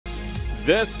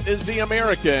This is the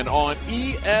American on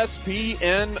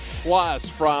ESPN Plus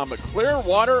from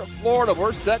Clearwater, Florida.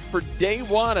 We're set for day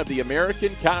one of the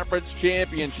American Conference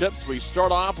Championships. We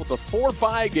start off with a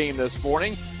 4-5 game this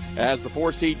morning as the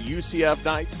 4-seed UCF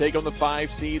Knights take on the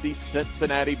 5-seed, the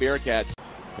Cincinnati Bearcats.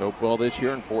 Hopewell this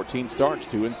year in 14 starts,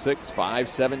 2-6,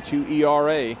 5.72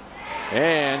 ERA,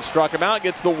 and struck him out,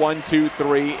 gets the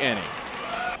 1-2-3 inning.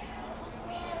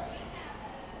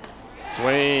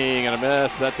 Swing and a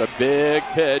miss. That's a big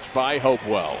pitch by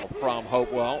Hopewell. From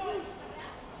Hopewell.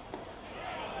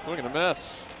 Swing and a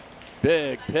miss.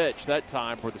 Big pitch that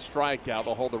time for the strikeout.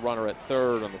 They'll hold the runner at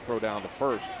third on the throw down to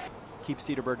first. Keep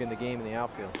Cedarburg in the game in the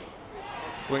outfield.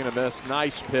 Swing and a miss.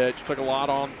 Nice pitch. Took a lot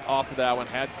off of that one.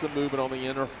 Had some movement on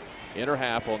the inner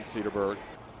half on Cedarburg.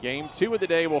 Game 2 of the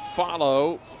day will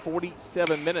follow.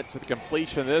 47 minutes at the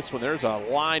completion of this one. There's a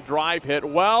line drive hit.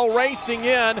 Well, racing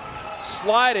in,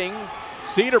 sliding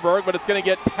Cedarburg, but it's going to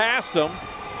get past him.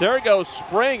 There goes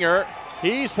Springer.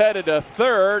 He's headed to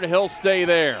third. He'll stay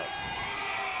there.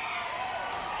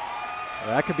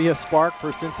 That could be a spark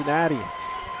for Cincinnati.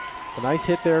 A nice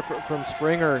hit there from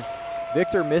Springer.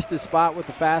 Victor missed his spot with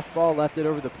the fastball, left it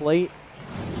over the plate.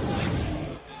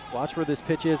 Watch where this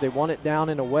pitch is. They want it down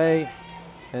and away,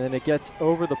 and then it gets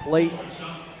over the plate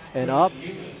and up,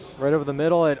 right over the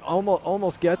middle. It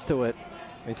almost gets to it.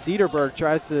 And Cedarburg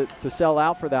tries to sell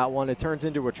out for that one. It turns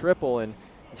into a triple, and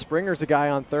Springer's a guy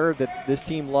on third that this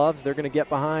team loves. They're going to get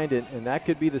behind, and that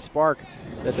could be the spark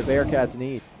that the Bearcats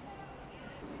need.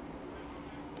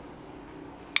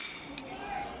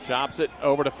 Chops it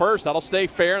over to first. That'll stay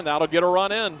fair, and that'll get a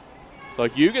run in. So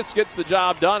Hugas gets the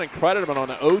job done, and credit him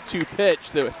on an 0-2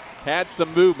 pitch that had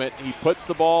some movement. He puts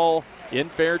the ball in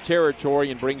fair territory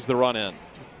and brings the run in.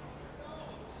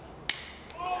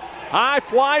 High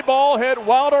fly ball hit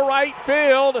well to right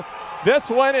field. This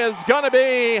one is going to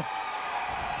be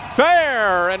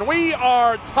fair, and we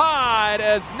are tied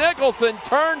as Nicholson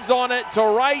turns on it to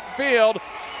right field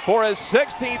for his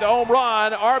 16th home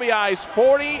run. RBIs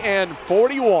 40 and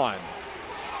 41.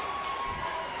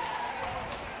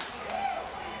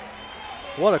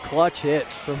 What a clutch hit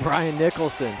from Brian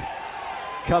Nicholson.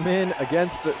 Come in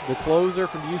against the closer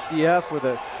from UCF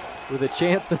with a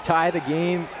chance to tie the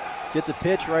game. Gets a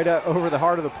pitch right over the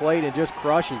heart of the plate and just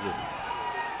crushes it.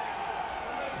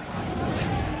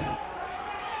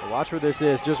 Watch where this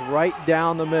is, just right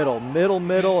down the middle,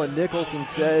 and Nicholson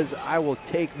says, I will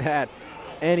take that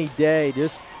any day.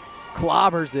 Just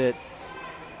clobbers it.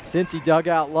 Cincy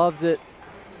dugout loves it.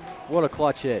 What a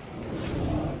clutch hit.